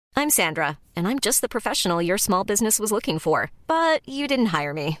I'm Sandra, and I'm just the professional your small business was looking for. But you didn't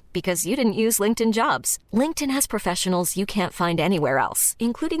hire me because you didn't use LinkedIn Jobs. LinkedIn has professionals you can't find anywhere else,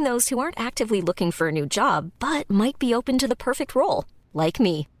 including those who aren't actively looking for a new job, but might be open to the perfect role, like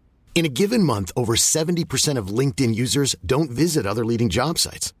me. In a given month, over 70% of LinkedIn users don't visit other leading job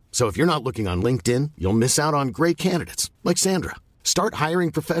sites. So if you're not looking on LinkedIn, you'll miss out on great candidates like Sandra. Start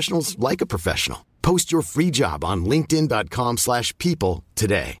hiring professionals like a professional. Post your free job on linkedin.com/people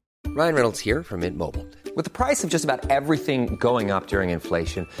today. Ryan Reynolds here from Mint Mobile. With the price of just about everything going up during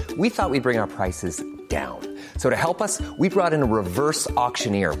inflation, we thought we'd bring our prices down. So to help us, we brought in a reverse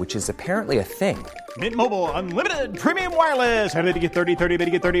auctioneer, which is apparently a thing. Mint Mobile Unlimited Premium Wireless. How to get 30, 30, bit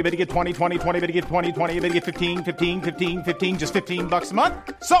to get 30, bit to get 20, 20, 20, bit to get 20, 20, bit to get 15, 15, 15, 15, just $15 a month?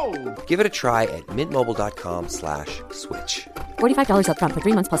 Sold! Give it a try at mintmobile.com/switch. $45 up front for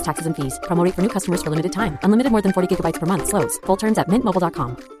 3 months plus taxes and fees. Promo rate for new customers for limited time. Unlimited more than 40 gigabytes per month. Slows full terms at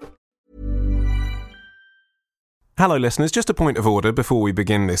mintmobile.com. Hello listeners, just a point of order before we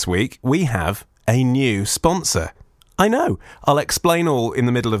begin this week. We have a new sponsor. I know, I'll explain all in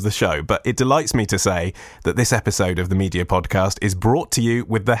the middle of the show, but it delights me to say that this episode of the Media Podcast is brought to you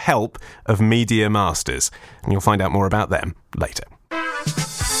with the help of Media Masters, and you'll find out more about them later.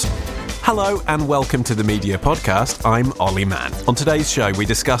 Hello and welcome to the Media Podcast. I'm Olly Mann. On today's show, we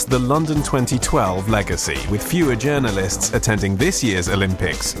discuss the London 2012 legacy, with fewer journalists attending this year's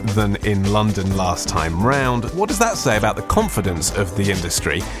Olympics than in London last time round. What does that say about the confidence of the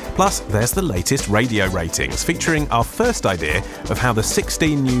industry? Plus, there's the latest radio ratings, featuring our first idea of how the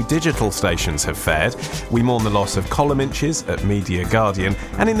 16 new digital stations have fared. We mourn the loss of column inches at Media Guardian,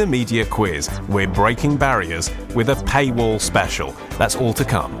 and in the Media Quiz, we're breaking barriers with a paywall special. That's all to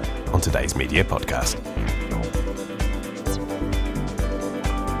come on today's Media Podcast.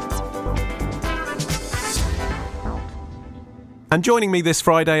 And joining me this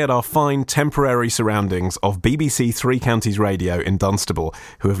Friday at our fine temporary surroundings of BBC Three Counties Radio in Dunstable,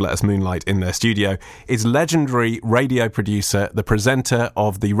 who have let us moonlight in their studio, is legendary radio producer, the presenter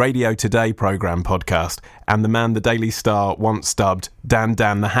of the Radio Today programme podcast, and the man the Daily Star once dubbed Dan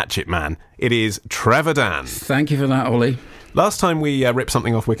the Hatchet Man. It is Trevor Dan. Thank you for that, Olly. Last time we ripped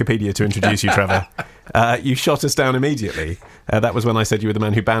something off Wikipedia to introduce you, Trevor, you shot us down immediately. That was when I said you were the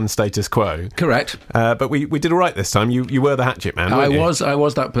man who banned status quo. Correct. But we did all right this time. You were the Hatchet Man, weren't you? I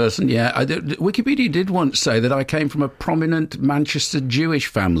was that person, yeah. Wikipedia did once say that I came from a prominent Manchester Jewish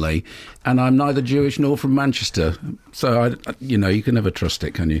family, and I'm neither Jewish nor from Manchester. So, you can never trust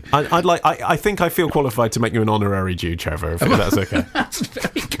it, can you? I think I feel qualified to make you an honorary Jew, Trevor, if that's okay. That's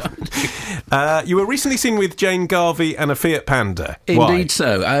very kind. You were recently seen with Jane Garvey and a Fiat Panda. Indeed. Why?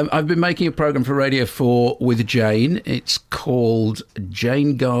 So. I've been making a programme for Radio 4 with Jane. It's called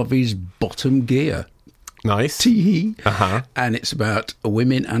Jane Garvey's Bottom Gear. Nice. Tee-hee. Uh-huh. And it's about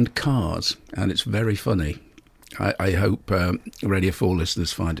women and cars, and it's very funny. I hope Radio 4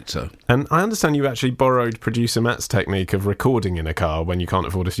 listeners find it so. And I understand you actually borrowed producer Matt's technique of recording in a car when you can't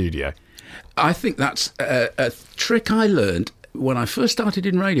afford a studio. I think that's a trick I learned when I first started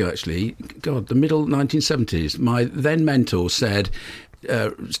in radio, actually. God, the middle 1970s. My then mentor said,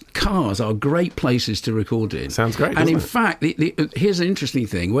 cars are great places to record in. Sounds great, and in it? fact, here's an interesting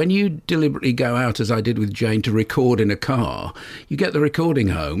thing. When you deliberately go out, as I did with Jane, to record in a car, you get the recording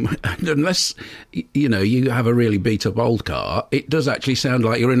home, and unless you have a really beat-up old car, it does actually sound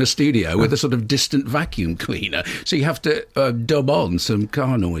like you're in a studio with a sort of distant vacuum cleaner. So you have to dub on some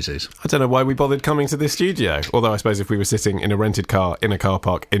car noises. I don't know why we bothered coming to this studio. Although I suppose if we were sitting in a rented car in a car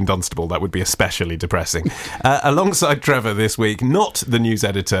park in Dunstable, that would be especially depressing. Alongside Trevor this week, not the news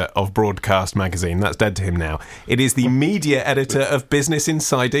editor of Broadcast Magazine, that's dead to him now. It is the media editor of Business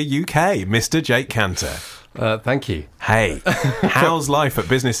Insider UK, Mr. Jake Cantor. Thank you. Hey, how's life at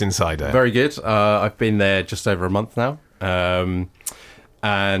Business Insider? Very good. I've been there just over a month now. And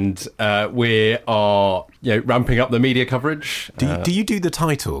we are ramping up the media coverage. Do you do the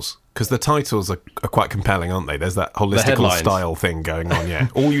titles? Because the titles are quite compelling, aren't they? There's that holistical style thing going on, yeah.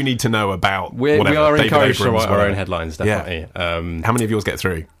 All you need to know about we are David encouraged Abrams, to write our own headlines, definitely. Yeah. How many of yours get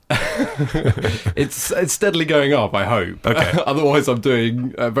through? It's steadily going up, I hope. Okay. Otherwise, I'm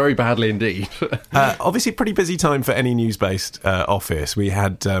doing very badly indeed. Obviously, pretty busy time for any news-based office. We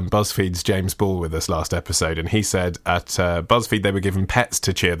had BuzzFeed's James Ball with us last episode, and he said at BuzzFeed they were given pets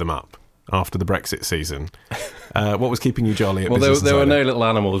to cheer them up. after the Brexit season. What was keeping you jolly at Well, Business there were Insider? no little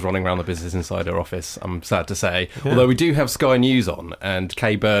animals running around the Business Insider office, I'm sad to say. Yeah. Although we do have Sky News on, and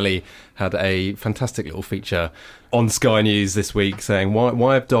Kay Burley had a fantastic little feature on Sky News this week saying,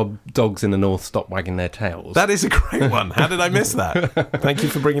 why have dogs in the north stopped wagging their tails? That is a great one. How did I miss that? Thank you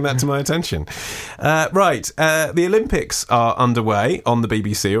for bringing that to my attention. The Olympics are underway on the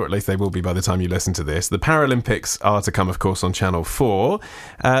BBC, or at least they will be by the time you listen to this. The Paralympics are to come, of course, on Channel 4.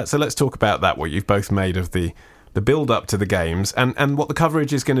 So let's talk about that, what you've both made of the build-up to the Games and what the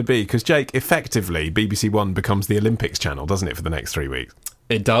coverage is going to be. Because, Jake, effectively, BBC One becomes the Olympics channel, doesn't it, for the next 3 weeks?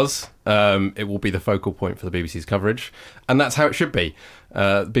 It does. It will be the focal point for the BBC's coverage, and that's how it should be.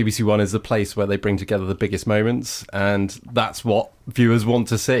 BBC One is the place where they bring together the biggest moments, and that's what viewers want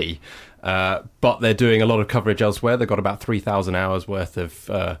to see. But they're doing a lot of coverage elsewhere. They've got about 3,000 hours worth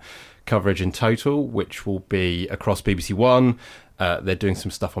of coverage in total, which will be across BBC One. They're doing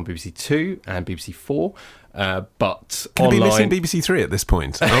some stuff on BBC Two and BBC Four. But can online... be missing BBC Three at this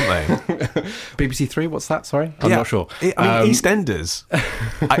point, aren't they? BBC Three, what's that? Sorry, I'm not sure. I mean, EastEnders.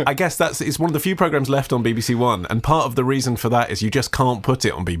 I guess it's one of the few programmes left on BBC One, and part of the reason for that is you just can't put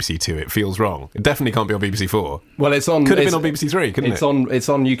it on BBC Two. It feels wrong. It definitely can't be on BBC Four. Well, it's on. Could have been on BBC Three, couldn't it? It's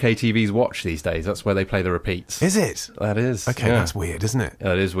on UK TV's Watch these days. That's where they play the repeats. Is it? That is. Okay, yeah. That's weird, isn't it?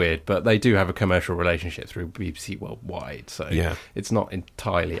 That is weird, but they do have a commercial relationship through BBC Worldwide, so it's not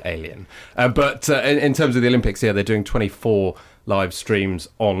entirely alien. But in terms of the Olympics, they're doing 24 live streams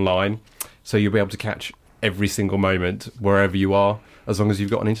online, so you'll be able to catch every single moment wherever you are, as long as you've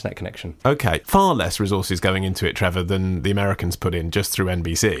got an internet connection. Okay, far less resources going into it, Trevor, than the Americans put in just through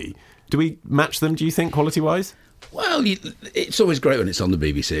NBC. Do we match them, do you think, quality-wise? Well, it's always great when it's on the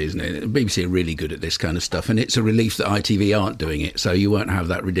BBC, isn't it? The BBC are really good at this kind of stuff, and it's a relief that ITV aren't doing it, so you won't have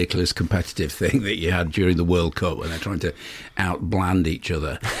that ridiculous competitive thing that you had during the World Cup when they're trying to outbland each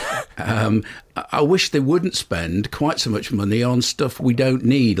other. I wish they wouldn't spend quite so much money on stuff we don't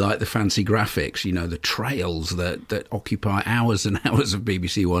need, like the fancy graphics, the trails that occupy hours and hours of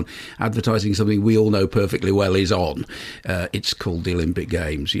BBC One, advertising something we all know perfectly well is on. It's called the Olympic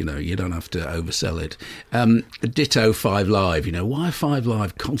Games, you don't have to oversell it. Ditto 5 Live, why 5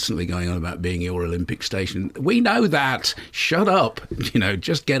 Live constantly going on about being your Olympic station? We know that. Shut up.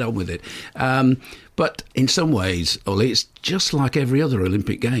 Just get on with it. But in some ways, Olly, it's just like every other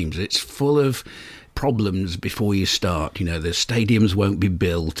Olympic Games. It's full of problems before you start. The stadiums won't be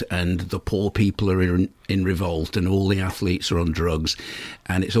built and the poor people are in revolt and all the athletes are on drugs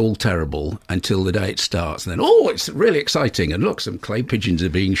and it's all terrible until the day it starts. And then, it's really exciting. And look, some clay pigeons are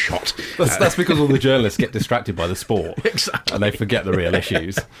being shot. That's because all the journalists get distracted by the sport. Exactly. And they forget the real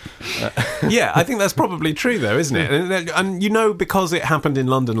issues. Yeah, I think that's probably true, though, isn't it? And because it happened in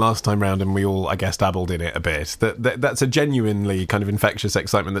London last time round and we all, I guess, dabbled in it a bit, that's a genuinely kind of infectious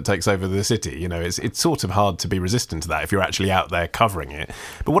excitement that takes over the city. It's sort of hard to be resistant to that if you're actually out there covering it.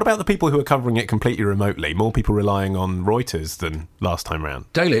 But what about the people who are covering it completely remotely? More people relying on Reuters than last time round.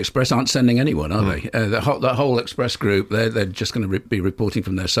 Daily Express aren't sending anyone, are they? That whole Express group, they're just going to be reporting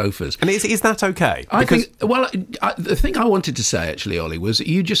from their sofas. And is that okay? The thing I wanted to say, actually, Ollie, was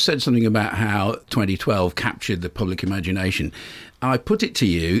you just said something about how 2012 captured the public imagination. I put it to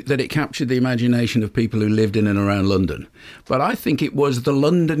you that it captured the imagination of people who lived in and around London. But I think it was the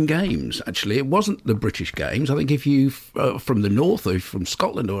London Games, actually. It wasn't the British Games. I think if you, from the north or from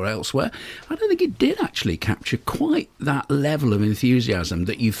Scotland or elsewhere, I don't think it did actually capture quite that level of enthusiasm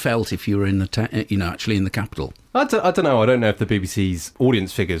that you felt if you were in actually in the capital. I don't know. I don't know if the BBC's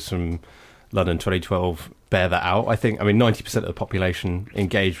audience figures from London 2012 bear that out. I think, 90% of the population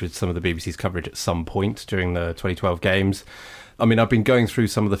engaged with some of the BBC's coverage at some point during the 2012 Games. I've been going through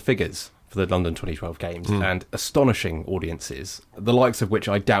some of the figures for the London 2012 Games and astonishing audiences, the likes of which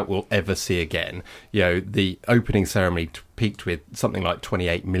I doubt we'll ever see again. The opening ceremony peaked with something like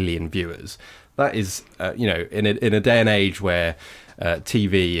 28 million viewers. That is, in a day and age where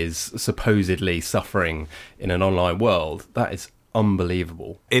TV is supposedly suffering in an online world, that is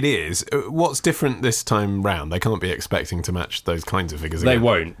unbelievable. It is. What's different this time round? They can't be expecting to match those kinds of figures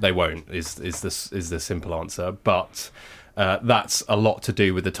again. They won't is the simple answer. But that's a lot to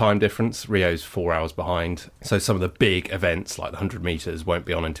do with the time difference. Rio's 4 hours behind, so some of the big events like the 100 metres won't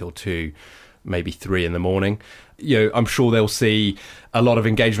be on until 2, maybe 3 in the morning. I'm sure they'll see a lot of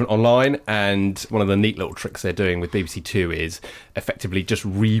engagement online, and one of the neat little tricks they're doing with BBC Two is effectively just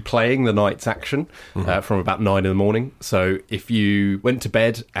replaying the night's action from about 9 in the morning. So if you went to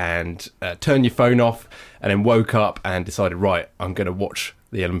bed and turned your phone off and then woke up and decided, right, I'm going to watch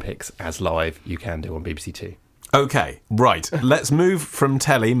the Olympics as live, you can do on BBC Two. OK, right. Let's move from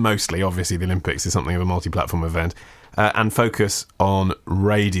telly, mostly. Obviously, the Olympics is something of a multi-platform event. And focus on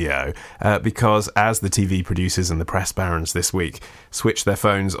radio, because as the TV producers and the press barons this week switched their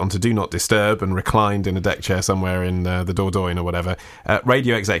phones onto Do Not Disturb and reclined in a deck chair somewhere in the Dordogne or whatever,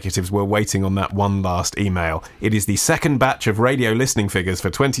 radio executives were waiting on that one last email. It is the second batch of radio listening figures for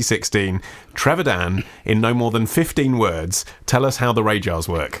 2016. Trevor Dan, in no more than 15 words, tell us how the radars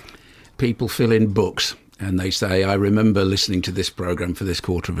work. People fill in books. And they say, I remember listening to this programme for this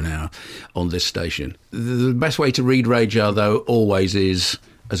quarter of an hour on this station. The best way to read radar, though, always is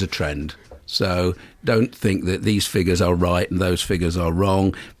as a trend. So don't think that these figures are right and those figures are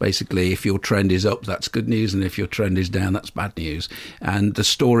wrong. Basically, if your trend is up, that's good news. And if your trend is down, that's bad news. And the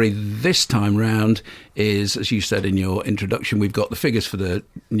story this time round is, as you said in your introduction, we've got the figures for the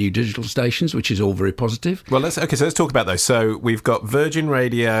new digital stations, which is all very positive. Well, let's talk about those. So we've got Virgin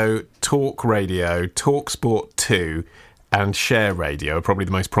Radio, Talk Radio, Talk Sport 2, and Share Radio are probably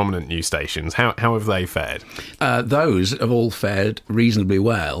the most prominent new stations. How have they fared? Those have all fared reasonably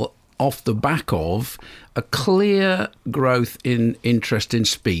well, off the back of a clear growth in interest in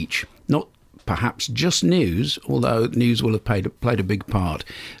speech, not perhaps just news, although news will have played a big part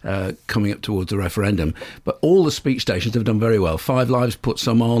coming up towards the referendum. But all the speech stations have done very well. 5 Live's put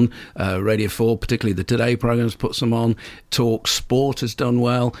some on, Radio 4, particularly the Today programme's put some on, Talk Sport has done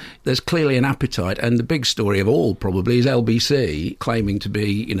well. There's clearly an appetite, and the big story of all probably is LBC claiming to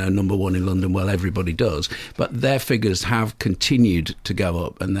be, number one in London. Well, everybody does, but their figures have continued to go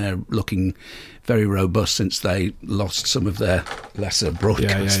up, and they're looking very robust since they lost some of their lesser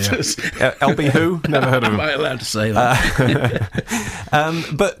broadcasters. LB who? Never heard of them. Am I allowed to say that?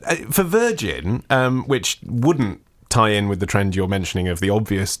 But for Virgin, which wouldn't tie in with the trend you're mentioning of the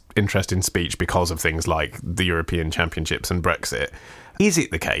obvious interest in speech because of things like the European Championships and Brexit, is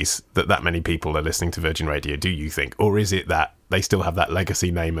it the case that many people are listening to Virgin Radio, do you think? Or is it that they still have that legacy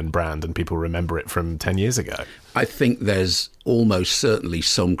name and brand and people remember it from 10 years ago? I think there's almost certainly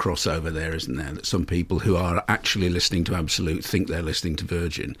some crossover there, isn't there? That some people who are actually listening to Absolute think they're listening to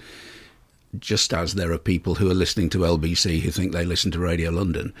Virgin, just as there are people who are listening to LBC who think they listen to Radio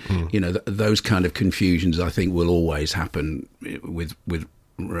London. Those kind of confusions, I think, will always happen with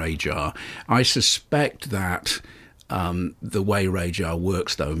radar. I suspect that the way radar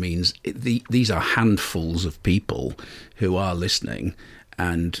works, though, means these are handfuls of people who are listening,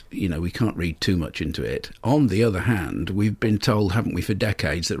 and, we can't read too much into it. On the other hand, we've been told, haven't we, for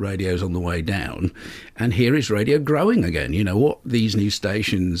decades, that radio's on the way down, and here is radio growing again. What these new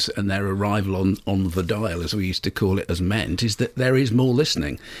stations and their arrival on the dial, as we used to call it, has meant is that there is more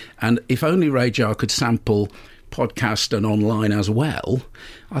listening. And if only radar could sample podcast and online as well,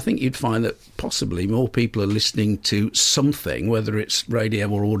 I think you'd find that possibly more people are listening to something, whether it's radio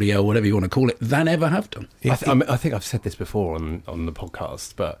or audio, whatever you want to call it, than ever have done. I think I've said this before on the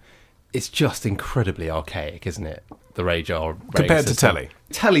podcast, but it's just incredibly archaic, isn't it? The radar compared to telly.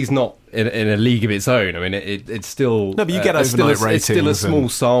 Telly's not in a league of its own. I mean, it's still no, but you get overnight ratings. It's still a small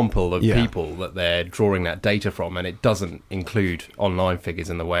sample of people that they're drawing that data from, and it doesn't include online figures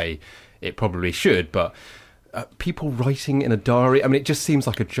in the way it probably should. But people writing in a diary, I mean, it just seems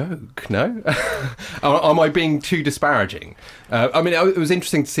like a joke, no? Am I being too disparaging? It was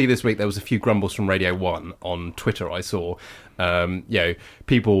interesting to see this week, there was a few grumbles from Radio 1 on Twitter, I saw.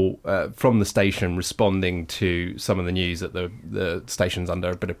 People from the station responding to some of the news that the station's under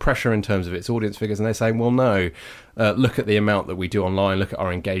a bit of pressure in terms of its audience figures, and they're saying, well, no, look at the amount that we do online, look at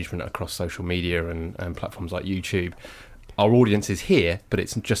our engagement across social media and platforms like YouTube. Our audience is here, but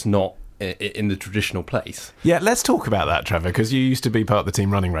it's just not in the traditional place. Yeah, let's talk about that, Trevor, because you used to be part of the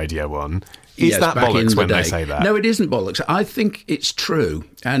team running Radio 1. Is that bollocks when they say that? No, it isn't bollocks. I think it's true,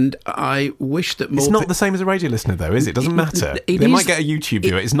 and I wish that more... It's not the same as a radio listener, though, is it? It doesn't matter. They might get a YouTube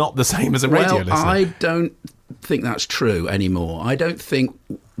viewer. It's not the same as a radio listener. I don't think that's true anymore. I don't think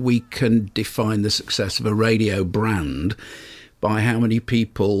we can define the success of a radio brand by how many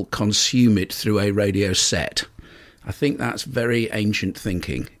people consume it through a radio set. I think that's very ancient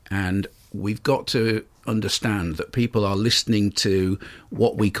thinking, and we've got to understand that people are listening to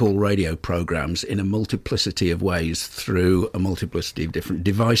what we call radio programmes in a multiplicity of ways through a multiplicity of different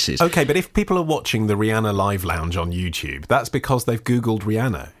devices. OK, but if people are watching the Rihanna Live Lounge on YouTube, that's because they've Googled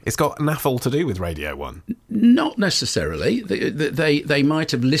Rihanna. It's got naffle to do with Radio 1. Not necessarily. They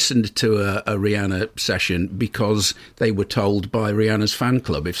might have listened to a Rihanna session because they were told by Rihanna's fan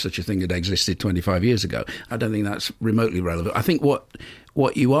club, if such a thing had existed 25 years ago. I don't think that's remotely relevant. I think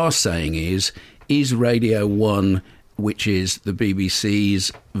what you are saying is Radio 1, which is the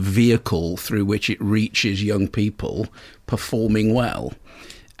BBC's vehicle through which it reaches young people, performing well?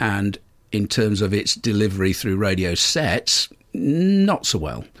 And in terms of its delivery through radio sets, not so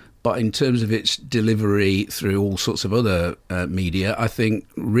well. But in terms of its delivery through all sorts of other media, I think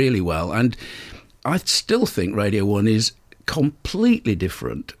really well. And I still think Radio 1 is completely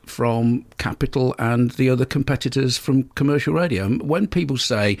different from Capital and the other competitors from commercial radio. When people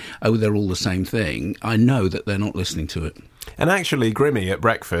say, oh, they're all the same thing, I know that they're not listening to it. And actually, Grimmy at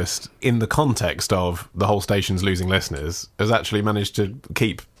breakfast, in the context of the whole station's losing listeners, has actually managed to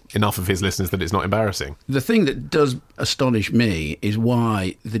keep enough of his listeners that it's not embarrassing. The thing that does astonish me is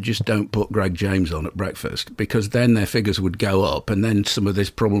why they just don't put Greg James on at breakfast, because then their figures would go up and then some of this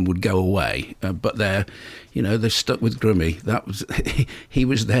problem would go away. But they're stuck with Grimmy. He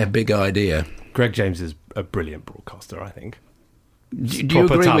was their big idea. Greg James is a brilliant broadcaster, I think. Do you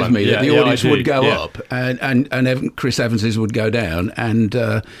agree talent. with me that the audience would go yeah. up and Chris Evans's would go down, and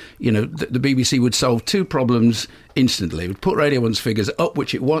the BBC would solve two problems instantly? It would put Radio 1's figures up,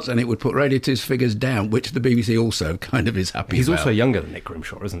 which it wants, and it would put Radio 2's figures down, which the BBC also kind of is happy He's about. also younger than Nick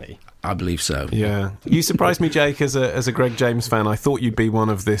Grimshaw, isn't he? I believe so. Yeah. You surprised me, Jake, as a Greg James fan. I thought you'd be one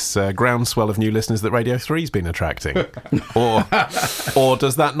of this groundswell of new listeners that Radio 3's been attracting. or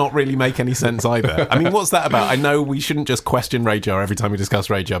does that not really make any sense either? I mean, what's that about? I know we shouldn't just question Radar every time we discuss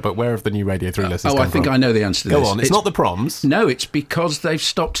Radar, but where have the new Radio 3 listeners come I think from? I know the answer to this. Go on. It's not the proms. No, it's because they've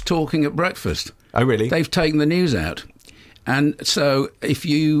stopped talking at breakfast. Oh, really? They've taken the news out. And so if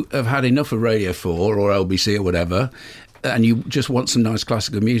you have had enough of Radio 4 or LBC or whatever, and you just want some nice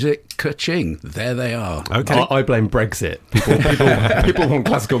classical music, ka-ching, there they are. Okay. I blame Brexit. People want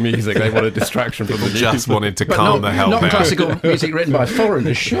classical music. They want a distraction from the news. Just wanted to calm the hell down. Not classical music written by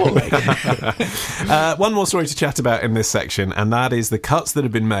foreigners, surely. One more story to chat about in this section, and that is the cuts that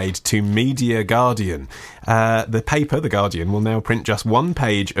have been made to Media Guardian. The paper, The Guardian, will now print just one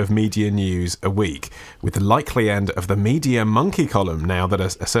page of media news a week, with the likely end of the Media Monkey column now that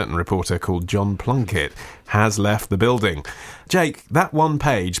a certain reporter called John Plunkett has left the building. Jake, that one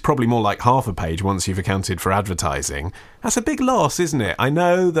page, probably more like half a page once you've accounted for advertising, that's a big loss, isn't it? I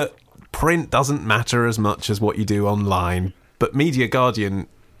know that print doesn't matter as much as what you do online, but Media Guardian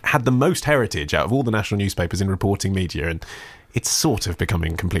had the most heritage out of all the national newspapers in reporting media, and it's sort of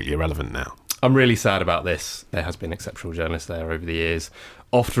becoming completely irrelevant now. I'm really sad about this. There has been exceptional journalists there over the years,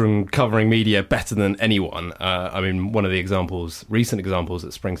 often covering media better than anyone. One of the recent examples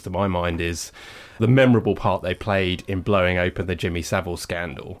that springs to my mind is the memorable part they played in blowing open the Jimmy Savile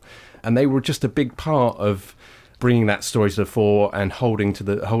scandal. And they were just a big part of bringing that story to the fore and holding the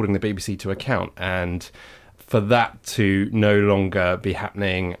BBC to account. And for that to no longer be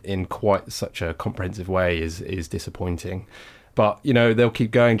happening in quite such a comprehensive way is disappointing. But, they'll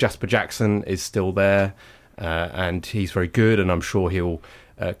keep going. Jasper Jackson is still there, and he's very good, and I'm sure he'll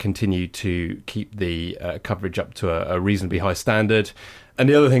continue to keep the coverage up to a reasonably high standard. And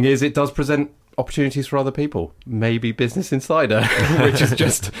the other thing is, it does present opportunities for other people. Maybe Business Insider, which is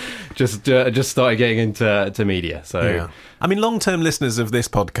just started getting into media. So, yeah. I mean, long-term listeners of this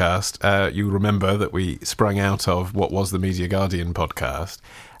podcast, you remember that we sprung out of what was the Media Guardian podcast.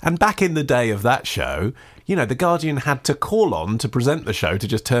 And back in the day of that show, The Guardian had to call on to present the show, to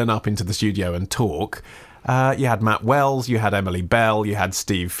just turn up into the studio and talk. You had Matt Wells, you had Emily Bell, you had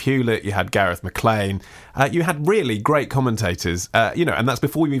Steve Hewlett, you had Gareth McLean. You had really great commentators, and that's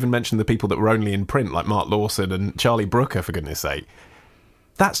before you even mentioned the people that were only in print, like Mark Lawson and Charlie Brooker, for goodness sake.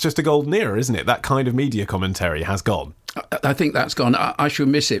 That's just a golden era, isn't it? That kind of media commentary has gone. I think that's gone. I shall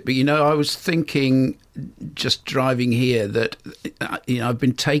miss it. But, I was thinking, just driving here, that I've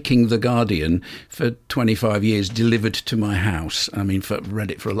been taking The Guardian for 25 years, delivered to my house.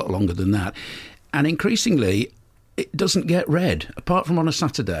 Read it for a lot longer than that. And increasingly, it doesn't get read. Apart from on a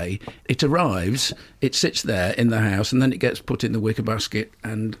Saturday, it arrives, it sits there in the house, and then it gets put in the wicker basket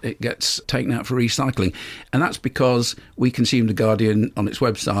and it gets taken out for recycling. And that's because we consume The Guardian on its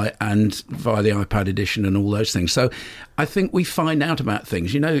website and via the iPad edition and all those things. So I think we find out about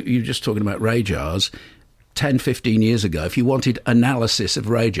things. You're just talking about Rajars. 10, 15 years ago, if you wanted analysis of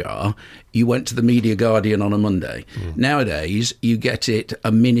Rajar, you went to the Media Guardian on a Monday. Nowadays, you get it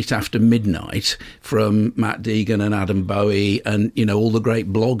a minute after midnight from Matt Deegan and Adam Bowie and, all the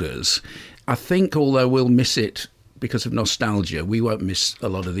great bloggers. I think, although we'll miss it because of nostalgia, we won't miss a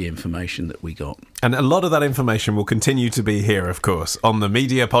lot of the information that we got. And a lot of that information will continue to be here, of course, on the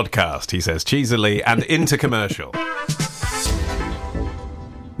Media Podcast, he says cheesily, and into commercial.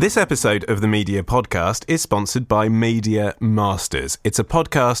 This episode of the Media Podcast is sponsored by Media Masters. It's a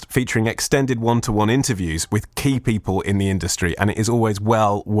podcast featuring extended one-to-one interviews with key people in the industry, and it is always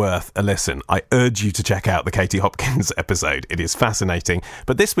well worth a listen. I urge you to check out the Katie Hopkins episode. It is fascinating.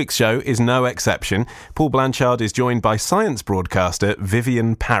 But this week's show is no exception. Paul Blanchard is joined by science broadcaster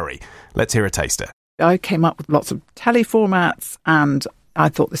Vivienne Parry. Let's hear a taster. I came up with lots of telly formats, and I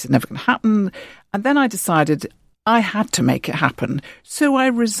thought this is never going to happen. And then I decided I had to make it happen. So I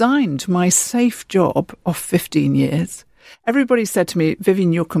resigned my safe job of 15 years. Everybody said to me,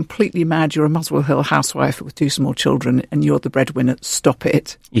 Vivienne, you're completely mad. You're a Muswell Hill housewife with 2 small children and you're the breadwinner. Stop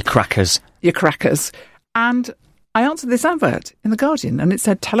it. You crackers. You crackers. And I answered this advert in The Guardian, and it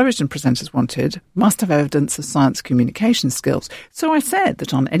said television presenters wanted must have evidence of science communication skills. So I said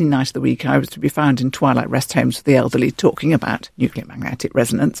that on any night of the week I was to be found in twilight rest homes for the elderly talking about nuclear magnetic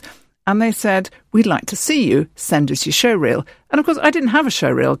resonance. And they said, we'd like to see you, send us your showreel. And of course, I didn't have a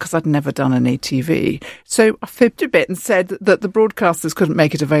showreel because I'd never done any TV. So I fibbed a bit and said that the broadcasters couldn't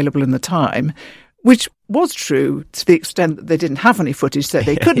make it available in the time, which was true to the extent that they didn't have any footage, so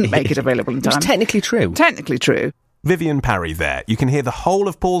they couldn't make it available in time. It's technically true. Technically true. Vivienne Parry there. You can hear the whole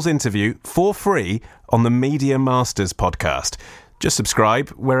of Paul's interview for free on the Media Masters podcast. Just subscribe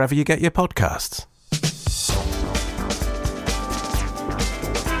wherever you get your podcasts.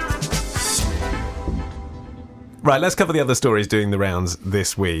 Right, let's cover the other stories doing the rounds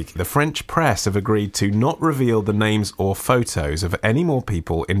this week. The French press have agreed to not reveal the names or photos of any more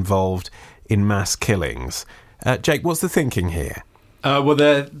people involved in mass killings. Jake, what's the thinking here? Well,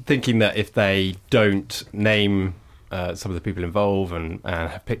 they're thinking that if they don't name some of the people involved and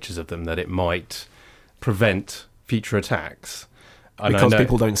have pictures of them, that it might prevent future attacks. Because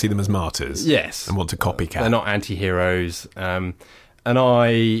people don't see them as martyrs? Yes. And want to copycat. They're not anti-heroes. And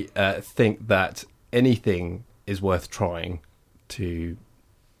I think that anything is worth trying to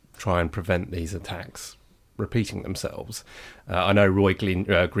try and prevent these attacks repeating themselves. I know Roy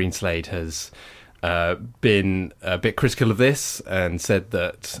Greenslade has been a bit critical of this and said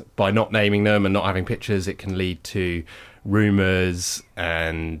that by not naming them and not having pictures, it can lead to rumours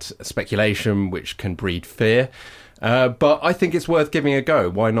and speculation, which can breed fear. But I think it's worth giving a go.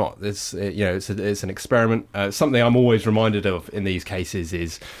 Why not? It's an experiment. Something I'm always reminded of in these cases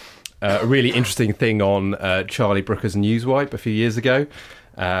is a really interesting thing on Charlie Brooker's Newswipe a few years ago,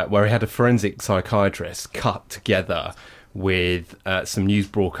 where he had a forensic psychiatrist cut together with some news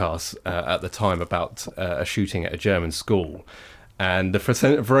broadcasts at the time about a shooting at a German school. And the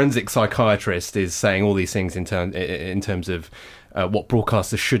forensic psychiatrist is saying all these things in terms of what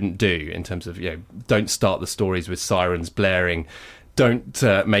broadcasters shouldn't do, in terms of, don't start the stories with sirens blaring, don't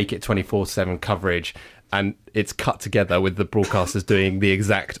make it 24/7 coverage. And it's cut together with the broadcasters doing the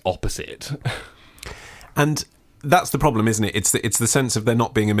exact opposite. And that's the problem, isn't it? It's the sense of there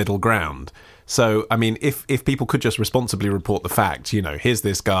not being a middle ground. So, I mean, if people could just responsibly report the fact, here's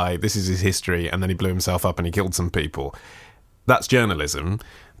this guy, this is his history, and then he blew himself up and he killed some people, that's journalism.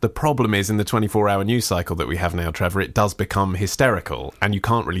 The problem is in the 24-hour news cycle that we have now, Trevor, it does become hysterical, and you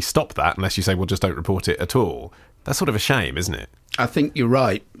can't really stop that unless you say, well, just don't report it at all. That's sort of a shame, isn't it? I think you're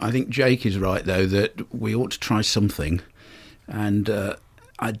right. I think Jake is right, though, that we ought to try something. And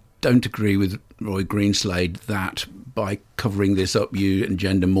I don't agree with Roy Greenslade that by covering this up you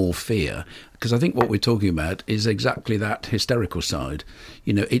engender more fear. Because I think what we're talking about is exactly that hysterical side.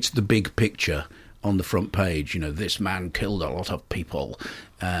 It's the big picture on the front page. This man killed a lot of people.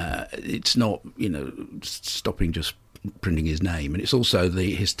 It's not, stopping just printing his name. And it's also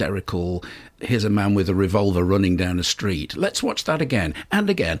the hysterical, here's a man with a revolver running down a street. Let's watch that again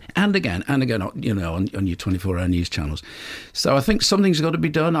and again and again and again, on your 24-hour news channels. So I think something's got to be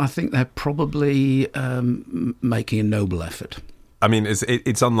done. I think they're probably making a noble effort. I mean,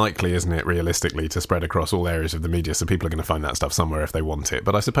 it's unlikely, isn't it, realistically, to spread across all areas of the media, so people are going to find that stuff somewhere if they want it.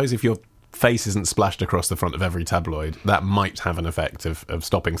 But I suppose if your face isn't splashed across the front of every tabloid, that might have an effect of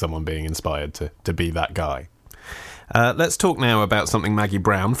stopping someone being inspired to be that guy. Let's talk now about something Maggie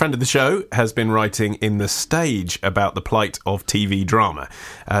Brown, friend of the show, has been writing in The Stage about the plight of TV drama.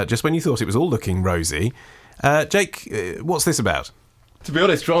 Just when you thought it was all looking rosy. Jake, what's this about? To be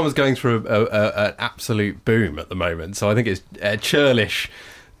honest, drama's going through an absolute boom at the moment, so I think it's churlish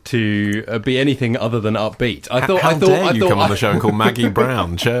to be anything other than upbeat. How dare you come on the show and call Maggie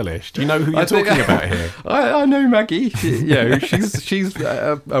Brown churlish? Do you know who you're talking about here? I know Maggie. She's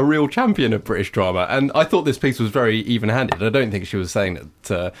a real champion of British drama, and I thought this piece was very even-handed. I don't think she was saying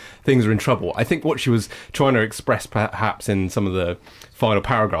that things are in trouble. I think what she was trying to express, perhaps in some of the final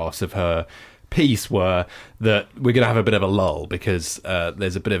paragraphs of her piece were that we're going to have a bit of a lull because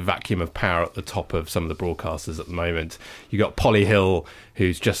there's a bit of vacuum of power at the top of some of the broadcasters at the moment. You got Polly Hill,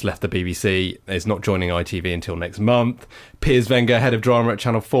 who's just left the BBC, is not joining ITV until next month. Piers Wenger, head of drama at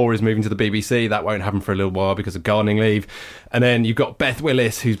Channel 4, is moving to the BBC. That won't happen for a little while because of gardening leave. And then you've got Beth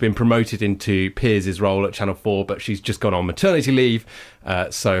Willis, who's been promoted into Piers' role at Channel 4, but she's just gone on maternity leave.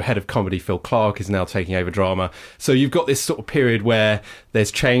 So head of comedy Phil Clark is now taking over drama. So you've got this sort of period where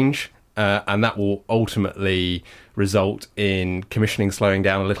there's change, and that will ultimately result in commissioning slowing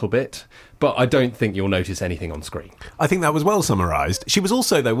down a little bit. But I don't think you'll notice anything on screen. I think that was well summarised. She was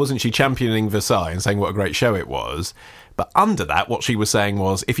also, though, wasn't she, championing Versailles and saying what a great show it was? But under that, what she was saying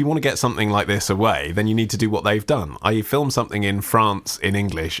was, if you want to get something like this away, then you need to do what they've done, i.e. film something in France in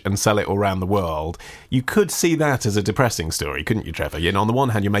English and sell it all around the world. You could see that as a depressing story, couldn't you, Trevor? You know, on the one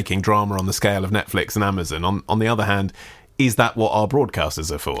hand, you're making drama on the scale of Netflix and Amazon. On the other hand, is that what our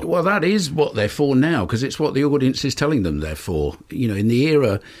broadcasters are for? Well, that is what they're for now, because it's what the audience is telling them they're for. You know, in the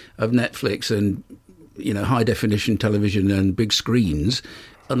era of Netflix and, you know, high-definition television and big screens,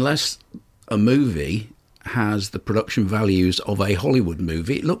 unless a movie has the production values of a Hollywood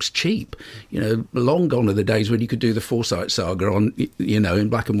movie, it looks cheap. You know, long gone are the days when you could do the Forsyte Saga on, you know, in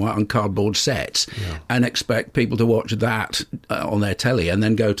black and white on cardboard sets and expect people to watch that on their telly and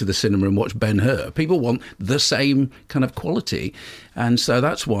then go to the cinema and watch Ben-Hur. People want the same kind of quality, and so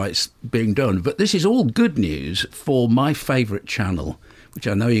that's why it's being done. But this is all good news for my favourite channel, which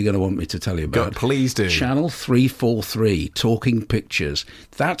I know you're going to want me to tell you about. God, please do. Channel 343, Talking Pictures.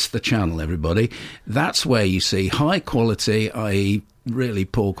 That's the channel, everybody. That's where you see high quality, i.e. really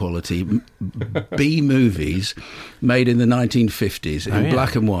poor quality, B movies made in the 1950s in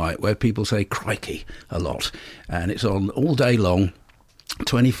black and white, where people say crikey a lot. And it's on all day long.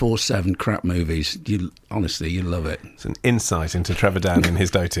 24/7 crap movies. Honestly, you love it. It's an insight into Trevor Down in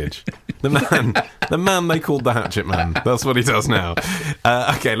his dotage. The man they called the Hatchet Man. That's what he does now.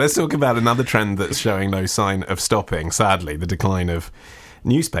 Okay, let's talk about another trend that's showing no sign of stopping, sadly, the decline of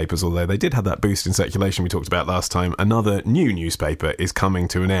newspapers, although they did have that boost in circulation we talked about last time. Another new newspaper is coming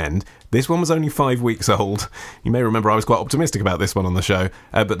to an end. This one was only 5 weeks old. You may remember I was quite optimistic about this one on the show,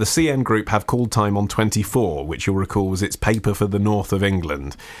 but the CN Group have called time on 24, which you'll recall was its paper for the north of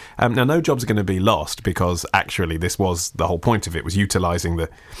England. Now, no jobs are going to be lost, because actually this was the whole point of it, was utilising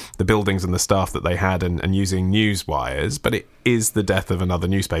the buildings and the staff that they had and using news wires, but it is the death of another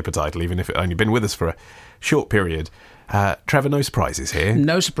newspaper title, even if it only been with us for a short period. Trevor, no surprises here.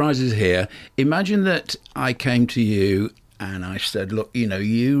 No surprises here. Imagine that I came to you and I said, look, you know,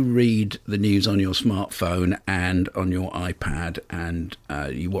 you read the news on your smartphone and on your iPad, and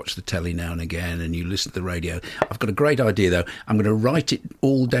you watch the telly now and again, and you listen to the radio. I've got a great idea, though. I'm going to write it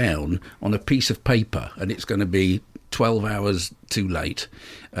all down on a piece of paper, and it's going to be 12 hours too late.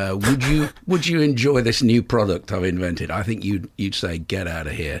 Would you enjoy this new product I've invented? I think you'd say, get out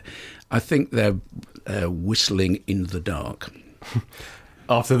of here. I think they're whistling in the dark.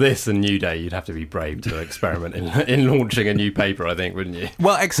 After this and New Day, you'd have to be brave to experiment in launching a new paper, I think, wouldn't you?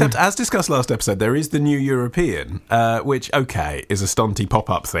 Well, except, as discussed last episode, there is the New European, which, okay, is a stunty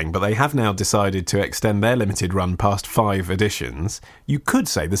pop-up thing, but they have now decided to extend their limited run past 5 editions. You could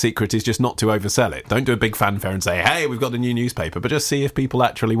say the secret is just not to oversell it. Don't do a big fanfare and say, hey, we've got a new newspaper, but just see if people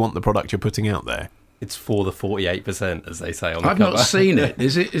actually want the product you're putting out there. It's for the 48%, as they say on the I've cover. not seen it.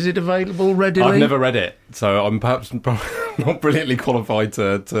 Is it available readily? I've never read it, so I'm perhaps not brilliantly qualified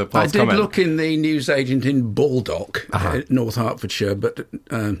to pass comment. I did look in the newsagent in Baldock, North Hertfordshire, but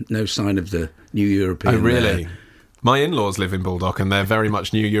no sign of the New European. Oh, really? There. My in-laws live in Baldock, and they're very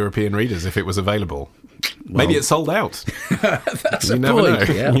much New European readers if it was available. Well, maybe it's sold out. That's you a never point.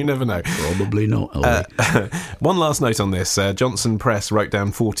 know. Yeah. You never know. Probably not. One last note on this. Johnson Press wrote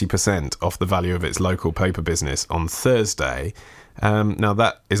down 40% off the value of its local paper business on Thursday. Now,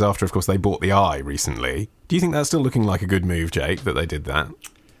 that is after, of course, they bought the Eye recently. Do you think that's still looking like a good move, Jake, that they did that?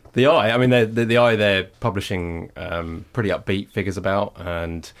 The Eye, I mean, the Eye, they're publishing pretty upbeat figures about,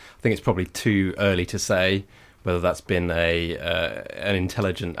 and I think it's probably too early to say whether that's been an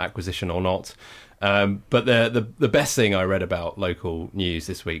intelligent acquisition or not. But the best thing I read about local news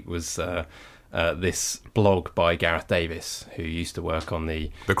this week was this blog by Gareth Davis, who used to work on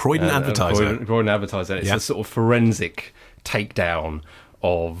the Croydon Advertiser. Croydon Advertiser. It's a sort of forensic takedown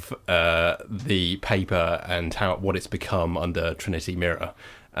of the paper and what it's become under Trinity Mirror,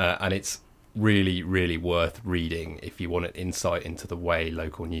 and it's really, really worth reading if you want an insight into the way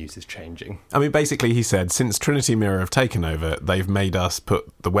local news is changing. I mean, basically, he said, since Trinity Mirror have taken over, they've made us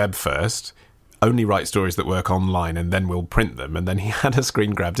put the web first, only write stories that work online, and then we'll print them. And then he had a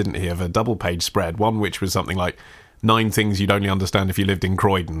screen grab, didn't he, of a double-page spread, one which was something like 9 things you'd only understand if you lived in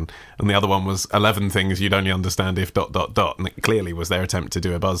Croydon, and the other one was 11 things you'd only understand if ... And it clearly was their attempt to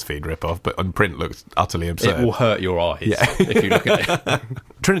do a BuzzFeed rip-off, but on print looked utterly absurd. It will hurt your eyes if you look at it.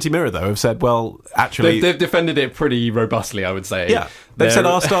 Trinity Mirror, though, have said, well, actually... They've defended it pretty robustly, I would say. Yeah, they've said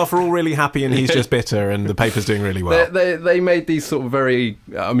our staff are all really happy and he's just bitter and the paper's doing really well. They made these sort of very,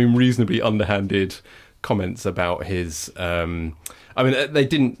 reasonably underhanded comments about his... they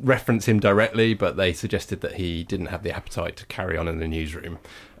didn't reference him directly, but they suggested that he didn't have the appetite to carry on in the newsroom,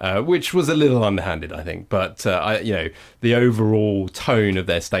 which was a little underhanded, I think. But, the overall tone of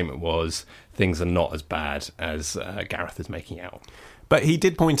their statement was things are not as bad as Gareth is making out. But he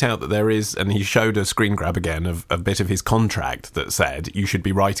did point out that there is, and he showed a screen grab again of a bit of his contract that said you should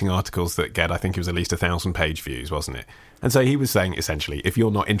be writing articles that get, I think it was at least 1,000 page views, wasn't it? And so he was saying, essentially, if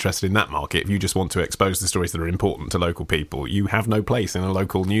you're not interested in that market, if you just want to expose the stories that are important to local people, you have no place in a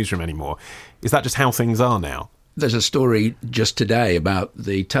local newsroom anymore. Is that just how things are now? There's a story just today about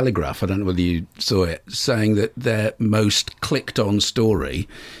the Telegraph, I don't know whether you saw it, saying that their most clicked-on story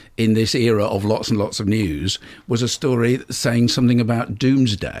in this era of lots and lots of news was a story saying something about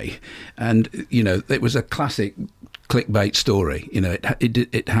doomsday. And, it was a classic clickbait story.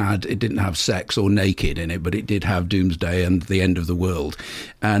 It didn't have sex or naked in it, but it did have doomsday and the end of the world.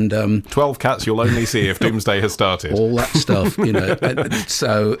 And 12 cats you'll only see if doomsday has started. All that stuff,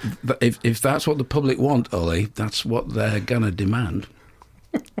 So if that's what the public want, Ollie, that's what they're going to demand.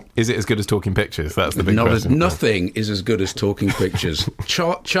 Is it as good as Talking Pictures? That's the big question. Nothing is as good as Talking Pictures.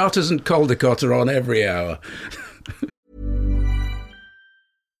 Charters and Caldecott are on every hour.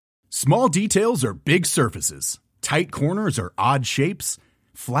 Small details are big surfaces. Tight corners are odd shapes.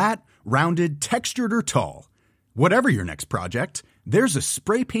 Flat, rounded, textured, or tall. Whatever your next project, there's a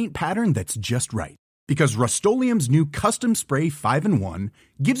spray paint pattern that's just right. Because Rust-Oleum's new Custom Spray 5-in-1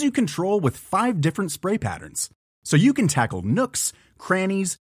 gives you control with 5 different spray patterns. So you can tackle nooks,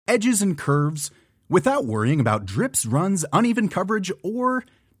 crannies, edges, and curves without worrying about drips, runs, uneven coverage, or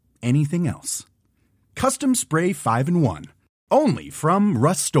anything else. Custom Spray 5-in-1. Only from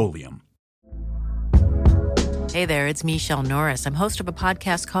Rust-Oleum. Hey there, it's Michelle Norris. I'm host of a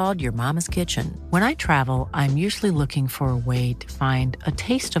podcast called Your Mama's Kitchen. When I travel, I'm usually looking for a way to find a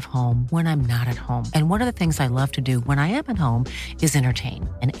taste of home when I'm not at home. And one of the things I love to do when I am at home is entertain.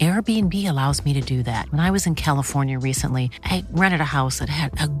 And Airbnb allows me to do that. When I was in California recently, I rented a house that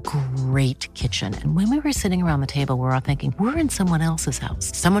had a great kitchen. And when we were sitting around the table, we were all thinking, we're in someone else's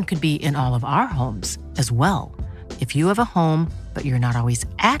house. Someone could be in all of our homes as well. If you have a home, but you're not always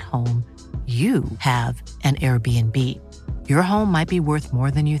at home, you have an Airbnb. Your home might be worth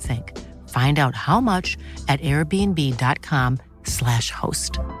more than you think. Find out how much at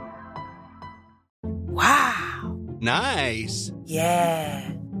airbnb.com/host. Wow. Nice. Yeah.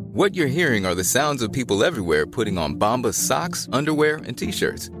 What you're hearing are the sounds of people everywhere putting on Bombas socks, underwear, and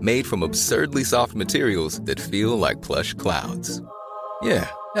T-shirts made from absurdly soft materials that feel like plush clouds. Yeah,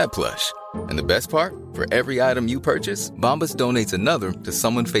 that plush. And the best part? For every item you purchase, Bombas donates another to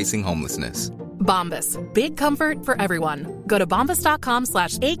someone facing homelessness. Bombas. Big comfort for everyone. Go to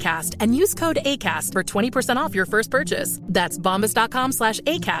bombas.com/ACAST and use code ACAST for 20% off your first purchase. That's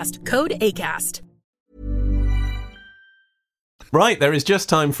bombas.com/ACAST. Code ACAST. Right, there is just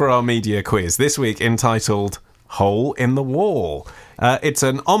time for our media quiz, this week entitled Hole in the Wall. It's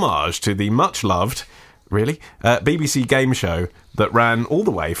an homage to the much-loved, BBC game show that ran all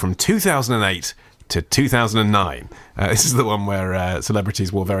the way from 2008 to 2009. This is the one where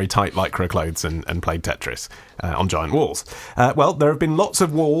celebrities wore very tight lycra clothes and played Tetris on giant walls. Well, there have been lots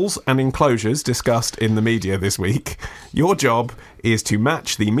of walls and enclosures discussed in the media this week. Your job is to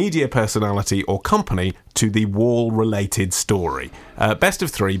match the media personality or company to the wall-related story. Best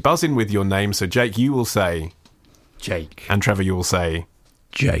of 3, buzz in with your name. So, Jake, you will say... Jake. And Trevor, you will say...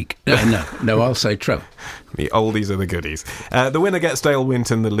 Jake. No, I'll say Trevor. The oldies are the goodies. The winner gets Dale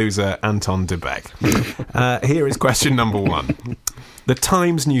Winton, the loser Anton de Beek. Here is question number 1. The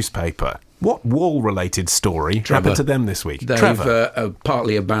Times newspaper. What wall-related story happened to them this week? They've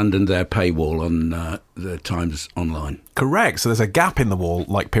partly abandoned their paywall on the Times Online. Correct. So there's a gap in the wall,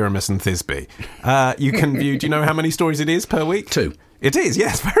 like Pyramus and Thisbe. You can view... Do you know how many stories it is per week? 2. It is,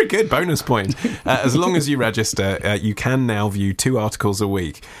 yes. Very good. Bonus point. As long as you register, you can now view 2 articles a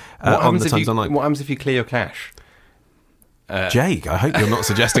week on the Times Online. What happens if you clear your cache? Jake, I hope you're not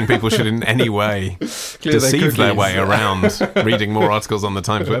suggesting people should in any way deceive their way around reading more articles on the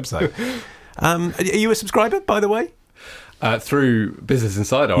Times website. Are you a subscriber, by the way? Through Business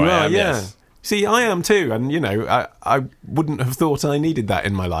Insider, I am, yes. See, I am too, and, I wouldn't have thought I needed that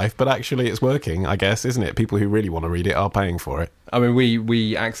in my life, but actually it's working, I guess, isn't it? People who really want to read it are paying for it. I mean,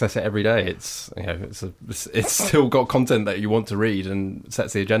 we access it every day. It's still got content that you want to read and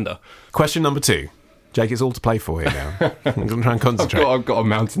sets the agenda. Question number 2. Jake, it's all to play for here now. I'm going to try and concentrate. I've got a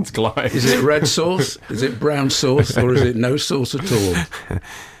mountain to climb. Is it red sauce? Is it brown sauce? Or is it no sauce at all?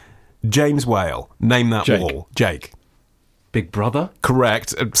 James Whale. Name that Jake. wall. Jake. Big Brother?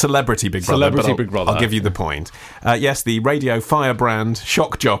 Correct. Celebrity Big Brother. Big Brother. I'll give you the point. Yes, the radio firebrand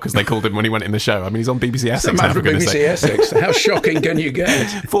shock jock, as they called him when he went in the show. I mean, he's on BBC Essex. It's a man from BBC Essex. How shocking can you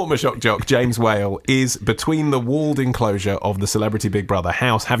get? Former shock jock James Whale is between the walled enclosure of the Celebrity Big Brother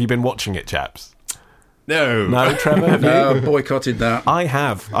house. Have you been watching it, chaps? No. No, Trevor, have you? No, boycotted that. I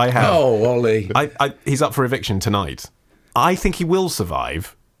have. Oh, Olly. He's up for eviction tonight. I think he will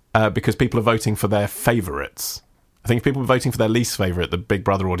survive because people are voting for their favourites. I think if people were voting for their least favourite, the Big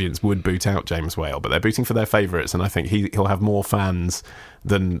Brother audience would boot out James Whale, but they're booting for their favourites, and I think he'll have more fans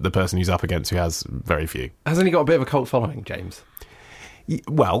than the person he's up against, who has very few. Hasn't he got a bit of a cult following, James?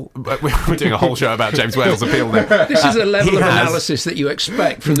 Well, we're doing a whole show about James Whale's appeal now. This is a level of analysis that you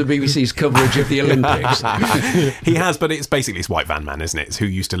expect from the BBC's coverage of the Olympics. He has, but it's White Van Man, isn't it? It's who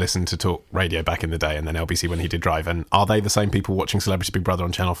used to listen to talk radio back in the day, and then LBC when he did Drive. And are they the same people watching Celebrity Big Brother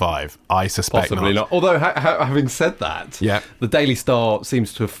on Channel 5? I suspect Possibly not. Although, having said that, the Daily Star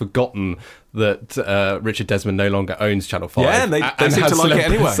seems to have forgotten that Richard Desmond no longer owns Channel 5. Yeah, and they seem to like it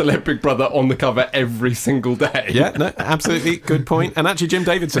anyway. Celeb Big Brother on the cover every single day. Yeah, no, absolutely. Good point. And actually, Jim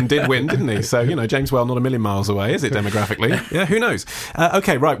Davidson did win, didn't he? So, James Whale not a million miles away, is it, demographically? Yeah, who knows?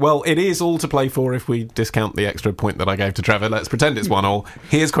 Okay, right. Well, it is all to play for if we discount the extra point that I gave to Trevor. Let's pretend it's 1-1.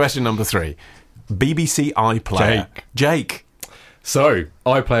 Here's question number 3. BBC iPlayer. Jake. So,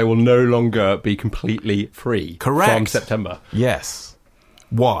 iPlayer will no longer be completely free. Correct. From September. Yes.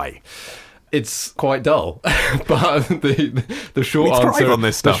 Why? It's quite dull, but the short answer on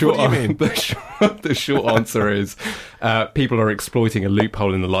this stuff. What do you mean? The short answer is people are exploiting a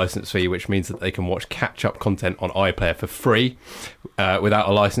loophole in the license fee, which means that they can watch catch-up content on iPlayer for free without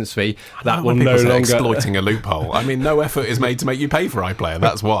a license fee. That will no longer exploiting a loophole. I mean, no effort is made to make you pay for iPlayer.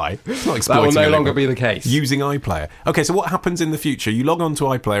 That's why. It's not exploiting. That will no longer be the case. Using iPlayer. Okay, so what happens in the future? You log on to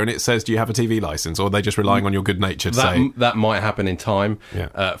iPlayer and it says, "Do you have a TV license?" Or are they just relying on your good nature to say that might happen in time?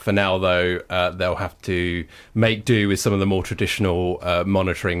 Yeah. For now, though. They'll have to make do with some of the more traditional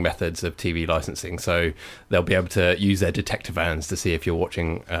monitoring methods of TV licensing. So they'll be able to use their detector vans to see if you're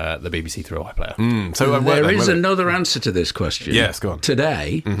watching the BBC through iPlayer. So there is another answer to this question. Yes, go on.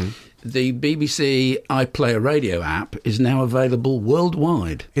 Today, the BBC iPlayer radio app is now available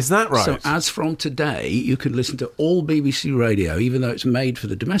worldwide. Is that right? So as from today, you can listen to all BBC radio, even though it's made for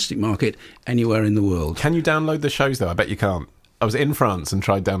the domestic market, anywhere in the world. Can you download the shows, though? I bet you can't. I was in France and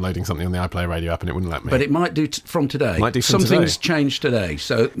tried downloading something on the iPlayer radio app and it wouldn't let me. But it might do from today. Something's changed today.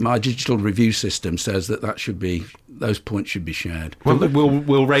 So my digital review system says that those points should be shared. Well,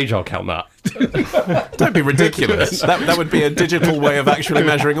 we'll rage our count that. Don't be ridiculous. That would be a digital way of actually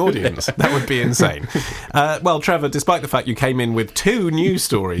measuring audience. That would be insane. Well, Trevor, despite the fact you came in with 2 news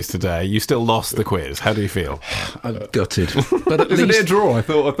stories today, you still lost the quiz. How do you feel? I'm gutted. But at Isn't least it a draw? I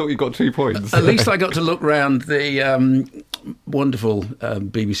thought you got 2 points. At least I got to look round the wonderful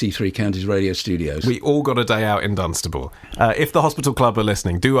BBC Three Counties radio studios. We all got a day out in Dunstable. If the Hospital Club are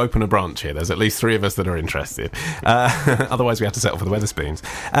listening, do open a branch here. There's at least 3 of us that are interested. Otherwise, we have to settle for the Wetherspoons.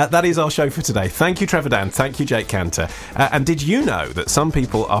 That is our show for today. Thank you, Trevor Dan. Thank you, Jake Cantor. And did you know that some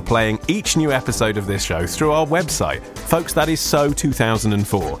people are playing each new episode of this show through our website? Folks, that is So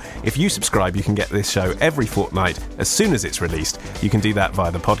 2004. If you subscribe, you can get this show every fortnight as soon as it's released. You can do that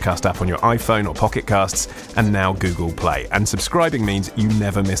via the podcast app on your iPhone or Pocket Casts, and now Google Play. And subscribing means you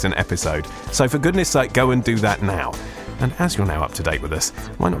never miss an episode. So for goodness sake, go and do that now. And as you're now up to date with us,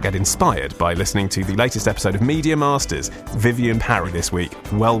 why not get inspired by listening to the latest episode of Media Masters, Vivian Parry this week?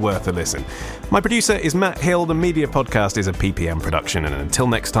 Well worth a listen. My producer is Matt Hill. The Media Podcast is a PPM production. And until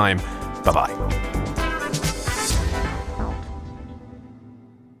next time, bye-bye.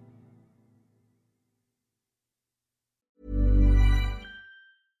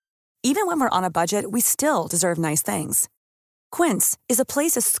 Even when we're on a budget, we still deserve nice things. Quince is a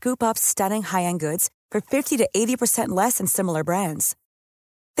place to scoop up stunning high-end goods for 50 to 80% less than similar brands.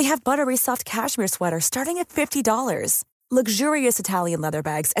 They have buttery soft cashmere sweaters starting at $50, luxurious Italian leather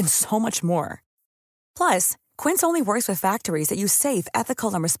bags, and so much more. Plus, Quince only works with factories that use safe,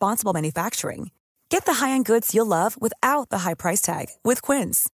 ethical, and responsible manufacturing. Get the high-end goods you'll love without the high price tag with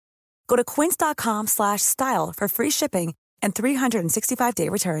Quince. Go to quince.com/style for free shipping and 365-day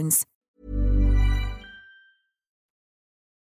returns.